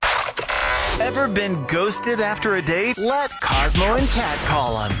Ever been ghosted after a date? Let Cosmo and Kat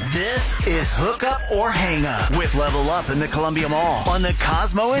call him. This is Hook Up or Hang Up with Level Up in the Columbia Mall on the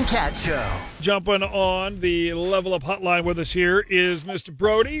Cosmo and Kat Show. Jumping on the Level Up hotline with us here is Mr.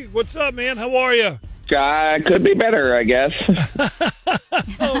 Brody. What's up, man? How are you? Could be better, I guess.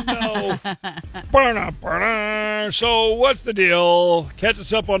 Oh, no. So what's the deal? Catch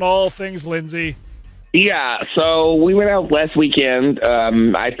us up on all things Lindsey. Yeah, so we went out last weekend.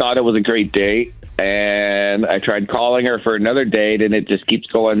 I thought it was a great date, and I tried calling her for another date, and it just keeps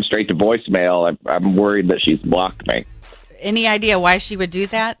going straight to voicemail. I'm worried that she's blocked me. Any idea why she would do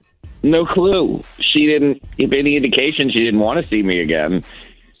that? No clue. She didn't give any indication she didn't want to see me again.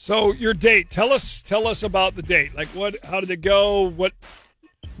 So your date, tell us about the date. Like how did it go?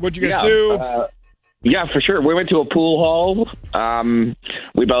 What'd you guys do? Yeah, for sure. We went to a pool hall.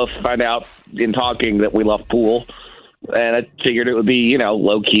 We both found out in talking that we love pool, and I figured it would be,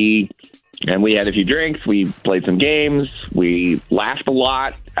 low key. And we had a few drinks. We played some games. We laughed a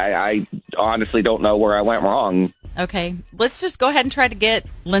lot. I honestly don't know where I went wrong. Okay, let's just go ahead and try to get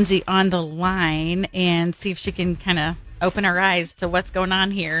Lindsey on the line and see if she can kind of open our eyes to what's going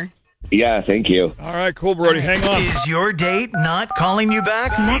on here. Yeah, thank you. All right, cool, Brody. Hang on. Is your date not calling you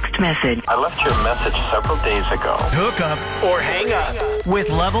back? Next message. I left you a message several days ago. Hook Up or Hang Up with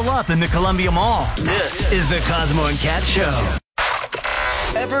Level Up in the Columbia Mall. This is the Cosmo and Kat Show.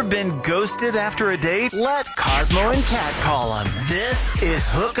 Ever been ghosted after a date? Let Cosmo and Kat call him. This is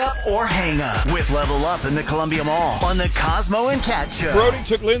Hook Up or Hang Up with Level Up in the Columbia Mall on the Cosmo and Kat Show. Brody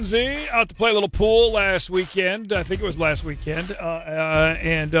took Lindsey out to play a little pool last weekend. I think it was last weekend,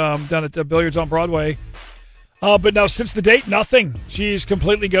 and down at the Billiards on Broadway. But now since the date, nothing. She's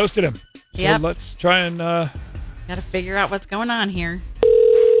completely ghosted him. So Yep. let's try and... Got to figure out what's going on here.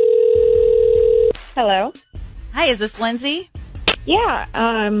 Hello. Hi, is this Lindsey? Yeah.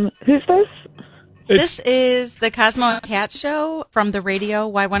 Who's this? This is the Cosmo and Kat Show from the radio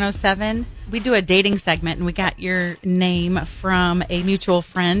Y107. We do a dating segment, and we got your name from a mutual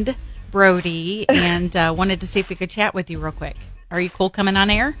friend, Brody, and wanted to see if we could chat with you real quick. Are you cool coming on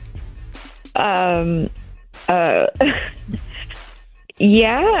air?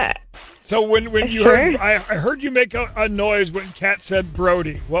 Yeah. So when you Sure. heard... I heard you make a noise when Kat said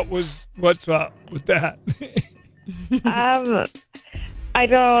Brody. What's up with that? I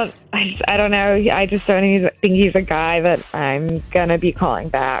don't know. I just don't think he's a guy that I'm gonna be calling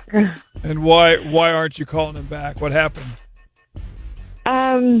back. And why aren't you calling him back? What happened?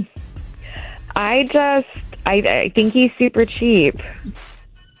 I think he's super cheap.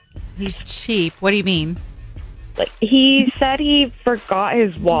 He's cheap. What do you mean? Like, he said he forgot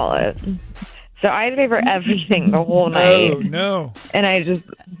his wallet. So I had to pay for everything the whole night. Oh, no. And I just,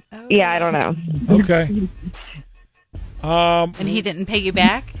 I don't know. Okay. And he didn't pay you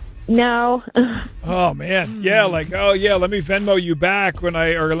back? No. Oh, man. Yeah, let me Venmo you back let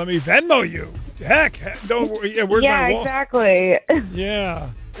me Venmo you. Heck, where's my wallet? Exactly.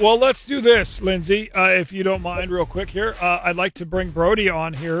 Yeah. Well, let's do this, Lindsey, if you don't mind real quick here. I'd like to bring Brody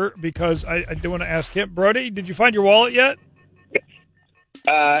on here because I do want to ask him. Brody, did you find your wallet yet?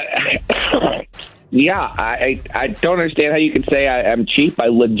 Yeah, I don't understand how you can say I'm cheap. I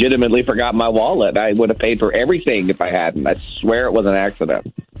legitimately forgot my wallet. I would have paid for everything if I hadn't. I swear it was an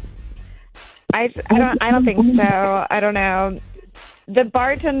accident. I don't think so. I don't know. The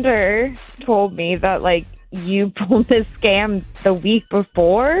bartender told me that, like, you pulled this scam the week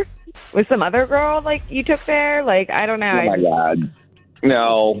before with some other girl, like, you took there. Like, I don't know. Oh, my God.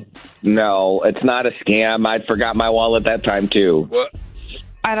 No, it's not a scam. I forgot my wallet that time, too. What?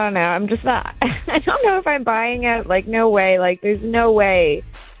 I don't know. I'm just not. I don't know if I'm buying it. Like, no way. Like, there's no way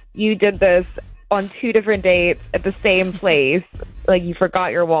you did this on 2 different dates at the same place. Like, you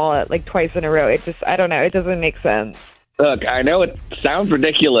forgot your wallet, like, twice in a row. I don't know. It doesn't make sense. Look, I know it sounds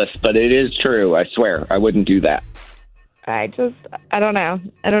ridiculous, but it is true. I swear. I wouldn't do that. I don't know.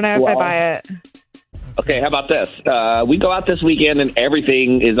 I don't know if I buy it. Okay, how about this? We go out this weekend and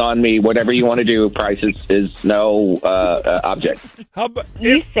everything is on me. Whatever you want to do, price is no object. How about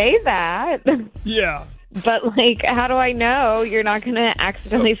You say that. Yeah. But, like, how do I know you're not going to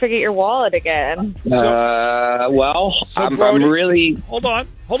accidentally forget your wallet again? I'm Brody, really... Hold on.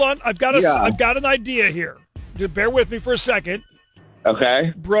 I've got an idea here. Just bear with me for a second.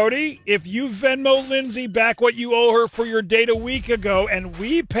 Okay. Brody, if you Venmo Lindsey back what you owe her for your date a week ago, and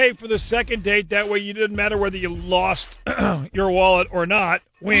we pay for the second date, that way you didn't matter whether you lost your wallet or not.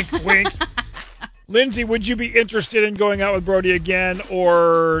 Wink, wink. Lindsey, would you be interested in going out with Brody again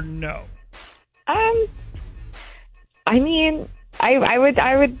or no? I mean,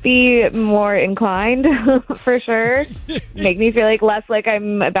 I would be more inclined for sure. Make me feel less like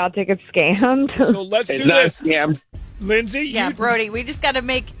I'm about to get scammed. So let's do It's not a this. scam. Lindsay, Yeah, Brody, we just got to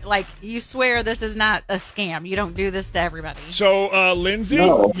make, you swear this is not a scam. You don't do this to everybody. So, Lindsay,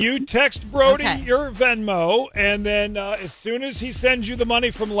 No. you text Brody Okay. your Venmo, and then as soon as he sends you the money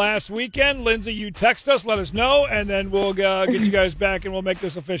from last weekend, Lindsay, you text us, let us know, and then we'll get you guys back, and we'll make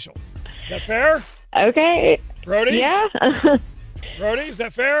this official. Is that fair? Okay. Brody? Yeah. Brody, is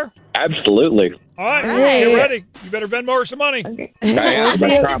that fair? Absolutely. All right, Right. get ready. You better Venmo her some money. Okay. I am, I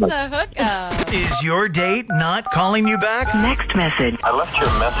It's promise. a hookup. Is your date not calling you back? Next message. I left you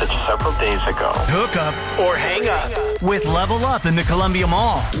a message several days ago. Hook up or hang up with Level Up in the Columbia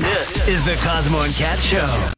Mall. This is the Cosmo and Cat Show.